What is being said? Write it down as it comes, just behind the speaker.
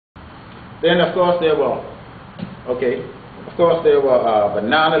Then of course there were,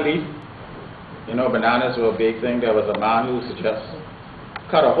 banana leaf. You know, bananas were a big thing. There was a man who used to just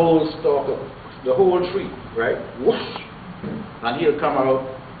cut a whole stalk of the whole tree, right? Whoosh! And he'll come out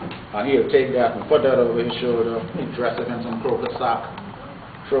and he'll take that and put that over his shoulder. He'd dress it in some crocus sock,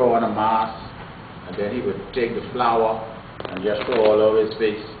 throw on a mask, and then he would take the flour and just throw all over his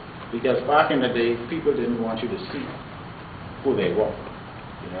face. Because back in the day, people didn't want you to see who they were.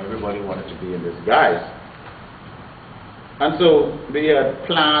 You know, everybody wanted to be in disguise. And so we had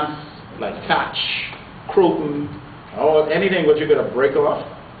plants like catch, croton, or anything which you could break off,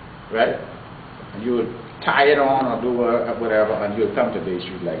 right? And you would tie it on or do whatever, and you would come to Bay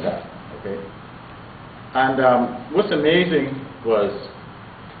Street like that, okay? And what's amazing was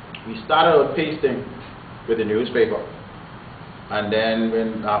we started out pasting with the newspaper, and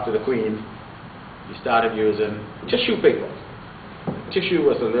then after the Queen, we started using tissue paper. Tissue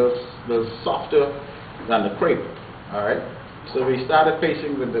was a little softer than the crepe, all right? So we started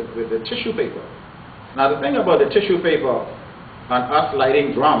pasting with the tissue paper. Now the thing about the tissue paper and us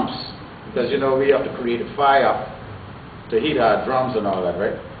lighting drums, because you know we have to create a fire to heat our drums and all that,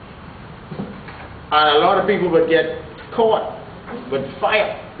 right? And a lot of people would get caught with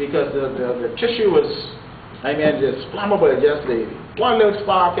fire because the tissue was, I mean, just flammable. Just one little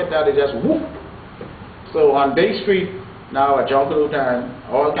spark hit that, it just whoop. So on Bay Street now at Junkanoo time,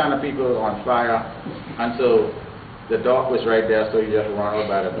 all kind of people on fire, and so the dock was right there, so you just run over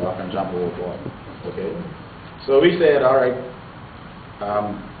by the dock and jump overboard. Okay? So we said, all right,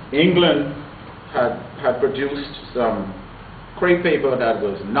 England had produced some crepe paper that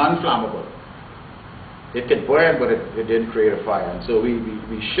was non-flammable. It could burn, but it didn't create a fire. And so we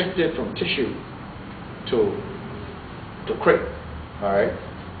shifted from tissue to crepe. All right?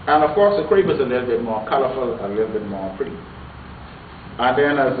 And of course, the crepe was a little bit more colorful, a little bit more pretty. And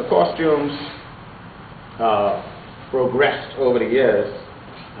then as the costumes progressed over the years,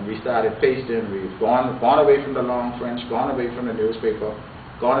 and we started pasting, we've gone away from the long French, gone away from the newspaper,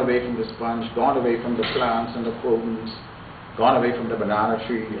 gone away from the sponge, gone away from the plants and the crotons, gone away from the banana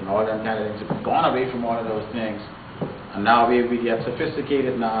tree and all that kind of things. We've gone away from all of those things, and now we get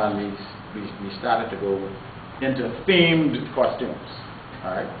sophisticated now, and we started to go into themed costumes.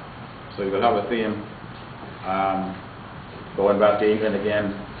 All right, so you'll have a theme. Going back to England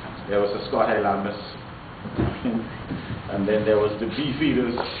again, there was the Scott Highlanders. And then there was the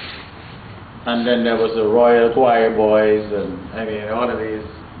Beefeaters, and then there was the Royal Choir Boys, and I mean all of these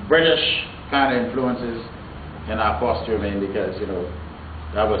British kind of influences in our costuming, because you know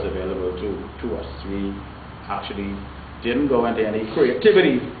that was available to us. We actually didn't go into any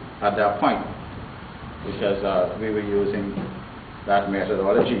creativity at that point because we were using that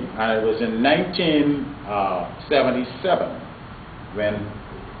methodology. And it was in 1977 when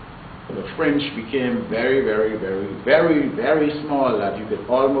the French became very, very, very, very, very small, that you could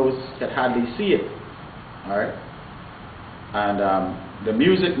hardly see it. All right? And the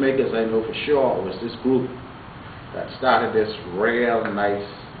music makers, I know for sure, was this group that started this real nice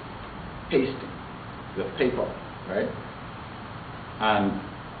pasting with paper, right? And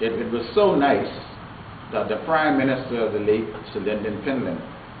it was so nice that the Prime Minister, the late Sir Lyndon Finland,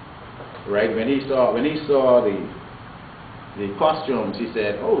 right, when he saw the costumes, he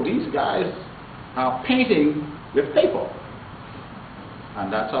said, oh, these guys are painting with paper.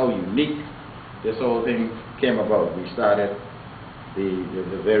 And that's how unique this whole thing came about. We started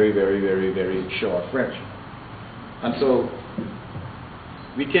the very, very, very, very short French. And so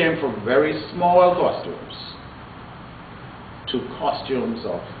we came from very small costumes to costumes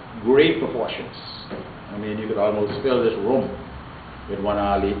of great proportions. I mean, you could almost fill this room with one of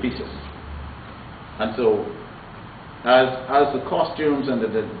our late pieces. And so as the costumes and the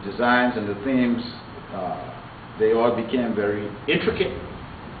designs and the themes, they all became very intricate.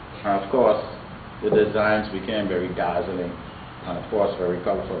 And of course, the designs became very dazzling and of course very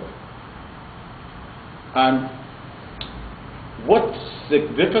colorful. And what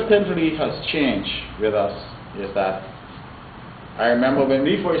significantly has changed with us is that I remember when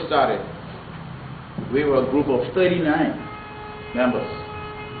we first started, we were a group of 39 members.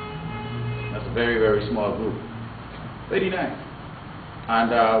 That's a very, very small group. 39.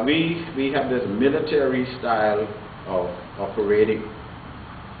 And we have this military style of parading.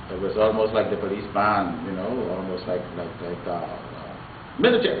 It was almost like the police band, you know, almost like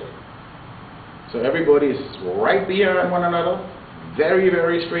military. So everybody is right behind one another, very,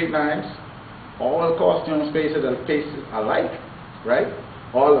 very straight lines. All costumes pasted alike, right?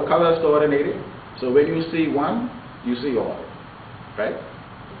 All the colors coordinated. So when you see one, you see all, right?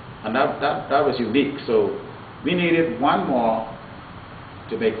 And that was unique. So we needed one more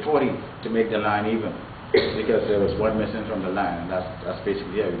to make 40 to make the line even, because there was one missing from the line, and that's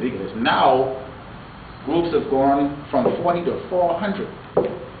basically how illegal it is. Now, groups have gone from 40 to 400.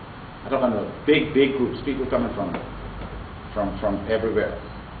 I'm talking about big groups, people coming from everywhere.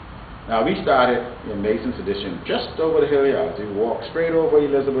 Now, we started in Mason's Edition just over the hill yards. You walk straight over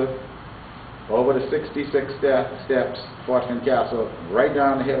Elizabeth, over the 66 steps, Fort Finn Castle, right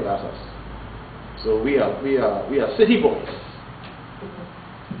down the hill. That's us. So we are city boys.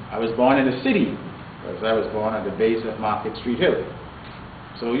 I was born in the city, because I was born at the base of Market Street Hill.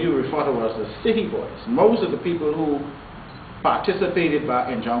 So you refer to us as city boys. Most of the people who participated back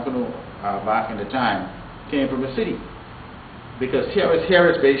in Junkanoo back in the time came from the city, because here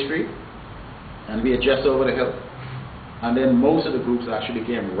is Bay Street, and we are just over the hill. And then most of the groups actually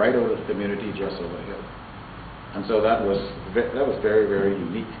came right out of the community just over the hill. And so that was very, very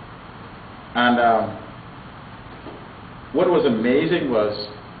unique. And what was amazing was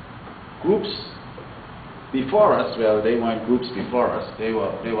groups before us. Well, they weren't groups before us. They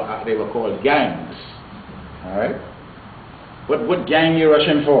were called gangs. All right. What gang you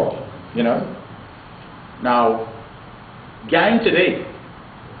rushing for? You know. Now, gang today,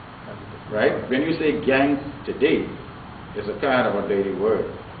 right? When you say gang today, it's a kind of a dirty word.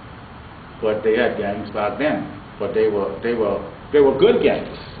 But they had gangs back then. But they were good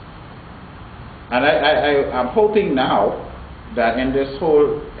gangs. And I'm hoping now that in this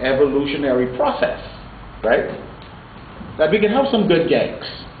whole evolutionary process, right, that we can have some good gangs.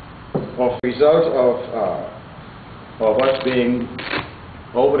 Of result of us being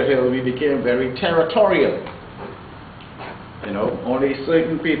over the hill, we became very territorial. You know, only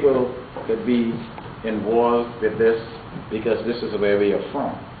certain people could be involved with this because this is where we are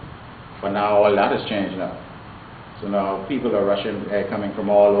from. But now all that has changed now. So now people are coming from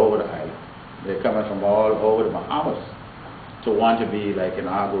all over the island. They're coming from all over the Bahamas to want to be like in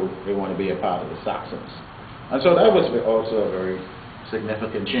our group. They want to be a part of the Saxons. And so that was also a very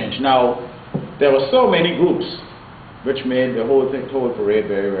significant change. Now, there were so many groups which made the whole parade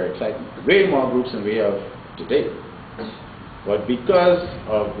very, very exciting. Way more groups than we have today. But because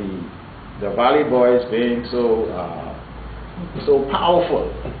of the Valley Boys being so powerful,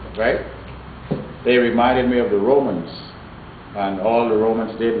 right? They reminded me of the Romans. And all the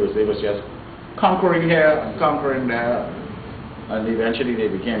Romans did was they was just conquering here and conquering there, and eventually they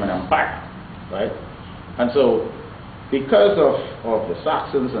became an empire, right? And so, because of the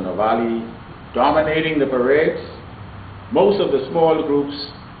Saxons and the Valley dominating the parades, most of the small groups,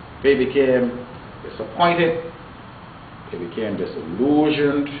 they became disappointed, they became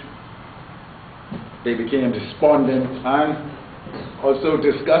disillusioned, they became despondent, and also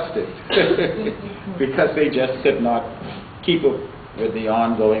disgusted because they just could not keep up with the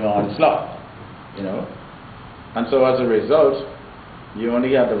ongoing onslaught, you know. And so as a result, you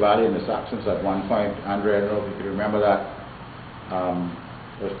only had the Valley and the Saxons at one point. Andre, I don't know if you can remember that,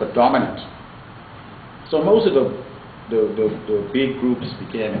 was predominant. So most of the big groups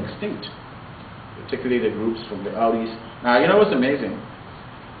became extinct, particularly the groups from the early East. Now, you know what's amazing?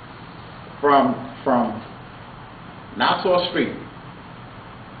 From Nassau Street,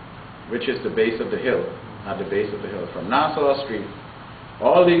 which is the base of the hill, at the base of the hill, from Nassau Street,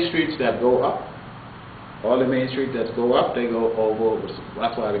 all these streets that go up, all the main streets that go up, they go over,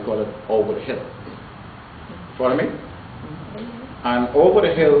 that's why we call it over the hill. Follow me? And over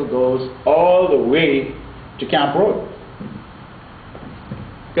the hill goes all the way to Camp Road.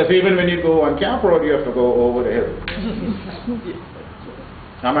 Because even when you go on Camp Road, you have to go over the hill.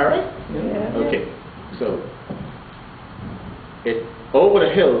 Am I right? Yeah. Okay. So, over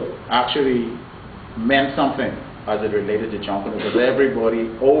the hill actually meant something as it related to Junkanoo, because everybody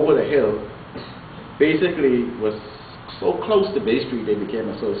over the hill basically was so close to Bay Street they became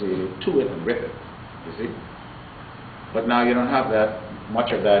associated to it and with it, you see. But now you don't have that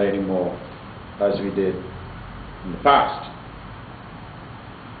much of that anymore as we did in the past.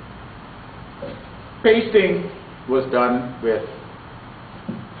 Pasting was done with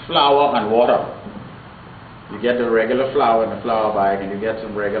flour and water. You get the regular flour in the flour bag and you get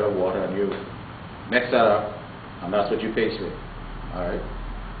some regular water and you mix that up, and that's what you paste with. All right.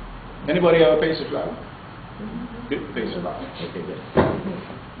 Anybody ever paste with flour? Good, paste with flour. Okay, good.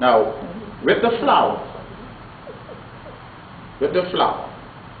 Now, with the flour,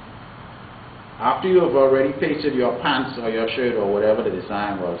 after you have already pasted your pants or your shirt or whatever the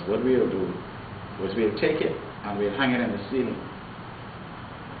design was, what we'll do was we'll take it and we'll hang it in the ceiling.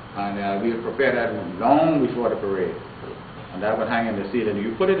 And we'll prepare that long before the parade. And that would hang in the ceiling.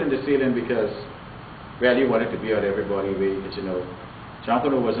 You put it in the ceiling because, well, you want it to be out everybody's way, but you know,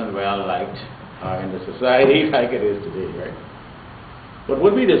 Junkanoo wasn't well liked in the society like it is today, right? But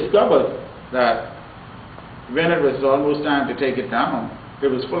what we discovered that when it was almost time to take it down, it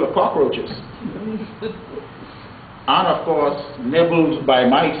was full of cockroaches. And of course, nibbled by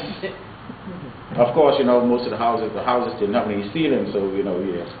mice. Of course, you know, most of the houses didn't have any ceiling, so, you know,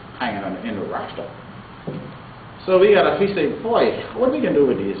 we were hanging on in the rafter. So we said, boy, what we can do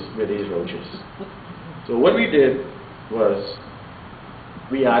with these roaches? So what we did was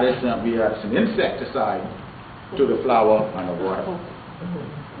we added some insecticide to the flour and the water.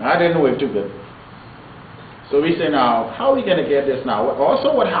 I didn't know it too good. So we said, now, how are we going to get this now?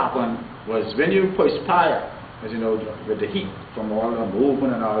 Also what happened was when you perspire, as you know, with the heat from all the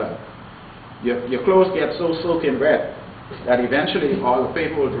movement and all that, your clothes get so soaking wet that eventually all the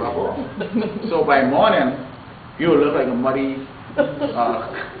paper will drop off. So by morning, you will look like a muddy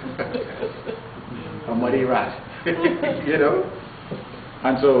rat, you know?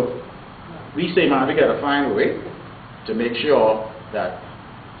 And so we say, man, we got to find a way to make sure that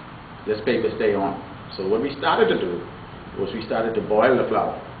this paper stay on. So what we started to do was we started to boil the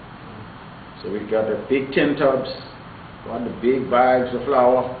flour. So we got the big tin tubs, got the big bags of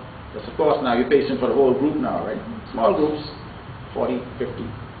flour. Because of course now you're facing for the whole group now, right? Small groups, 40, 50.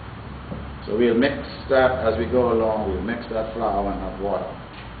 So we'll mix that as we go along. We'll mix that flour and that water.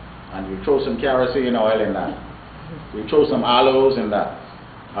 And we'll throw some kerosene oil in that. We'll throw some aloes in that.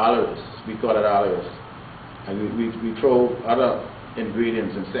 Aloes, we call it aloes. And we throw other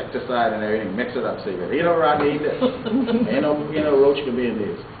ingredients, insecticide and everything, mix it up, say, ain't no rat eat this. ain't no roach can be in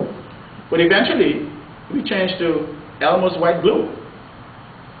this. But eventually, we changed to Elmer's white glue.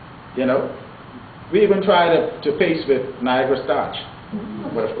 You know, we even tried to paste with Niagara starch.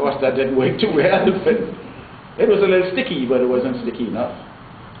 But of course that didn't work too well. It was a little sticky, but it wasn't sticky enough.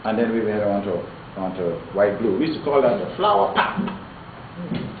 And then we went onto white glue. We used to call that the flour pop.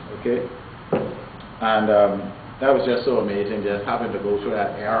 Okay? And that was just so amazing, just having to go through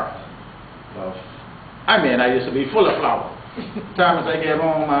that era of, I used to be full of flour. Times I get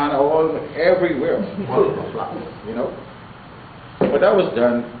home, man, everywhere, full of flour, you know? But that was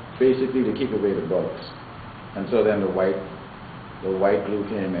done basically to keep away the bugs. And so then the white glue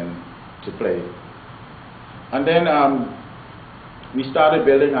came in to play. And then we started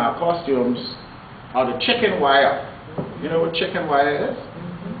building our costumes out of chicken wire. You know what chicken wire is?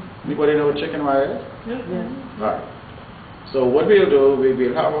 Anybody know what chicken wire is? Yeah. Right. So what we'll do,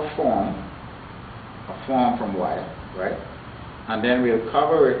 we'll have a form from wire, right? And then we'll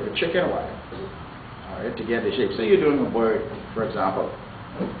cover it with chicken wire, all right, to get the shape. So you're doing a bird, for example.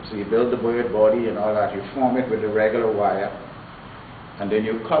 So you build the bird body and all that. You form it with the regular wire, and then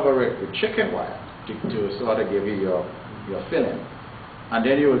you cover it with chicken wire to sort of give you your filling. And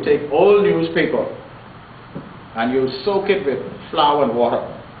then you will take old newspaper and you'll soak it with flour and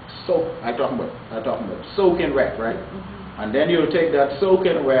water. I'm talking about soaking wet, right? And then you'll take that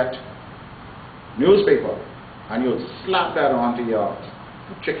soaking wet newspaper and you'll slap that onto your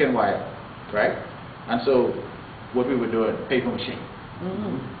chicken wire, right? And so what we were doing, paper mache.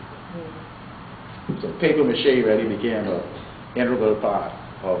 So paper mache really became an integral part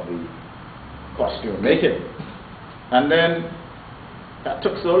of the costume making. And then that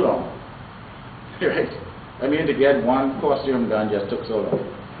took so long, right? To get one costume done just took so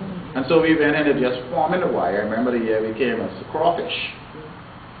long. And so we went into just forming the wire. I remember the year we came as crawfish.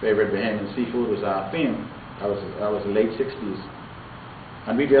 Favorite Bahamian seafood was our theme. That was the late 60s.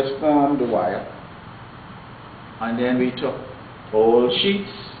 And we just formed the wire. And then we took old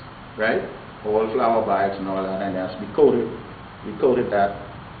sheets, right? Old flour bags and all that, and as we coated that.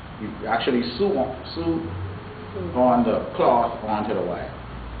 We actually sew on the cloth onto the wire.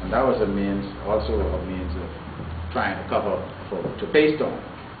 And that was also a means of trying to cover to paste on.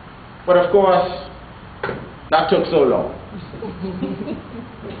 But of course, that took so long.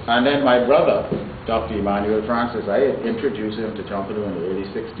 And then my brother, Dr. Emmanuel Francis, I had introduced him to Junkanoo in the early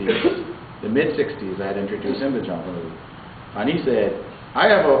 60s. The mid-60s, I had introduced him to Junkanoo. And he said, I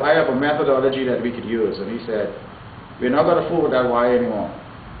have a methodology that we could use. And he said, we're not going to fool with that wire anymore.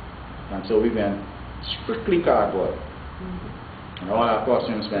 And so we went strictly cardboard. And all our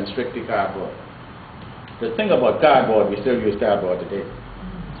costumes went strictly cardboard. The thing about cardboard, we still use cardboard today.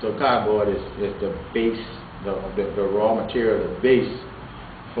 So cardboard is the base, the raw material, the base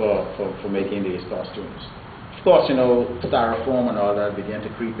for making these costumes. Of course, styrofoam and all that began to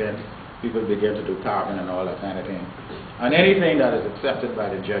creep in. People began to do carbon and all that kind of thing. And anything that is accepted by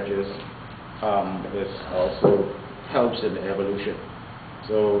the judges this also helps in the evolution.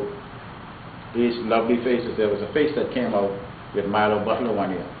 So these lovely faces, there was a face that came out with Milo Butler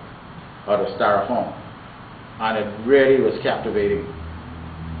one year out of styrofoam. And it really was captivating.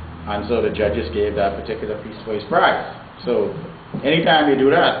 And so the judges gave that particular piece for his prize. So anytime you do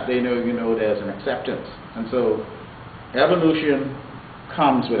that, they know, you know, there's an acceptance. And so evolution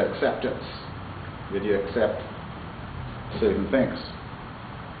comes with acceptance, that you accept certain things.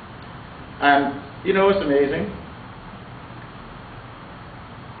 And you know, it's amazing.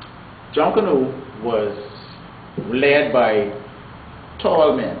 Junkanoo was led by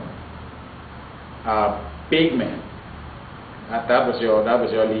tall men, big men. That was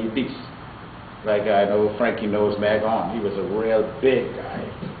your lead piece. Like I know Frankie knows Magon. He was a real big guy,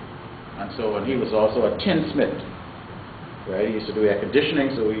 and he was also a tinsmith. Right? He used to do air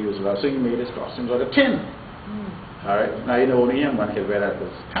conditioning, so he made his costumes out of tin. All right. Now you know only him one could wear that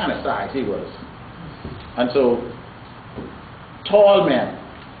was kind of size he was, and so tall men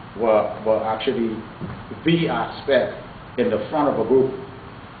were actually the aspect in the front of a group.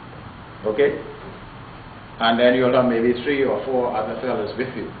 Okay? And then you'll have maybe 3 or 4 other fellas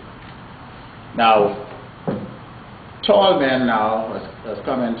with you. Now, tall men now has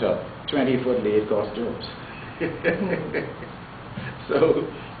come into 20-foot lead costumes. So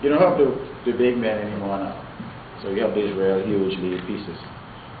you don't have the big men anymore now. So you have these real huge lead pieces.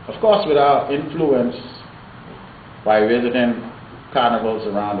 Of course, with our influence by visiting carnivals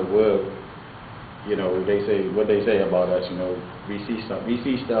around the world, you know, what they say about us, you know, we see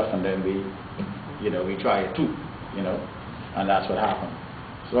stuff and then we try it too, you know, and that's what happened.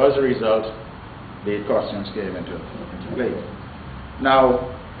 So as a result, the costumes came into play. Now,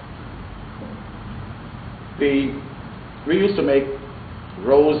 we used to make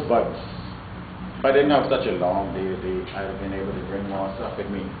rosebuds. If I didn't have such a long day today, I'd have been able to bring more stuff with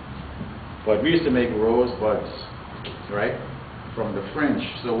me. But we used to make rosebuds, right, from the fringe.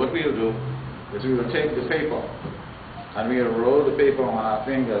 So what we'll do is we will take the paper and we'll roll the paper on our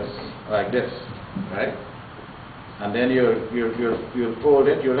fingers like this, right? And then you'll fold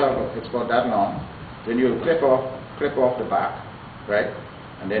it. It's about that long. Then you'll clip off the back, right?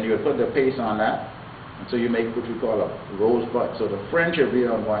 And then you'll put the paste on that. And so you make what we call a rosebud. So the fringe will be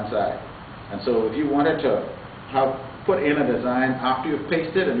on one side. And so if you wanted to put in a design after you've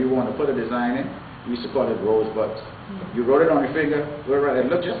pasted and you want to put a design in, we used to call it rosebuds. You wrote it on your finger, it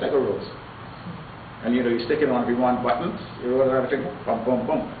looked just like a rose. And you know, you stick it on if you want buttons, you wrote it on your finger, boom, boom,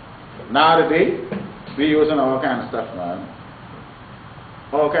 boom. Now today, we're using all kind of stuff, man.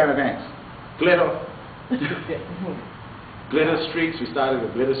 All kind of things. Glitter. Glitter streaks, we started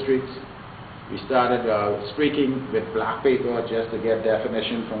with glitter streaks. We started streaking with black paper just to get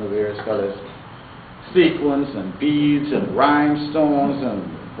definition from the various colors. Sequins and beads and rhinestones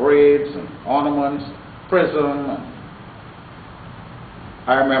and braids and ornaments, prism.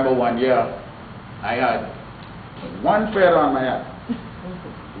 I remember one year I had one feather on my hat.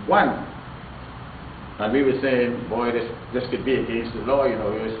 One. And we were saying, boy, this could be against the law, you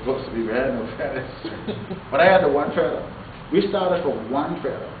know, you're supposed to be wearing no feathers. But I had the one feather. We started from one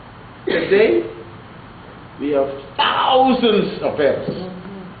feather. Today, we have thousands of feathers,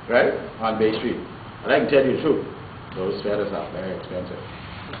 right, on Bay Street. And I can tell you the truth, those feathers are very expensive.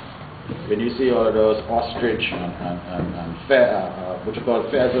 When you see all of those ostrich and what you call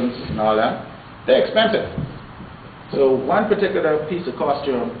pheasants and all that, they're expensive. So one particular piece of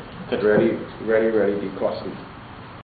costume could really be costly.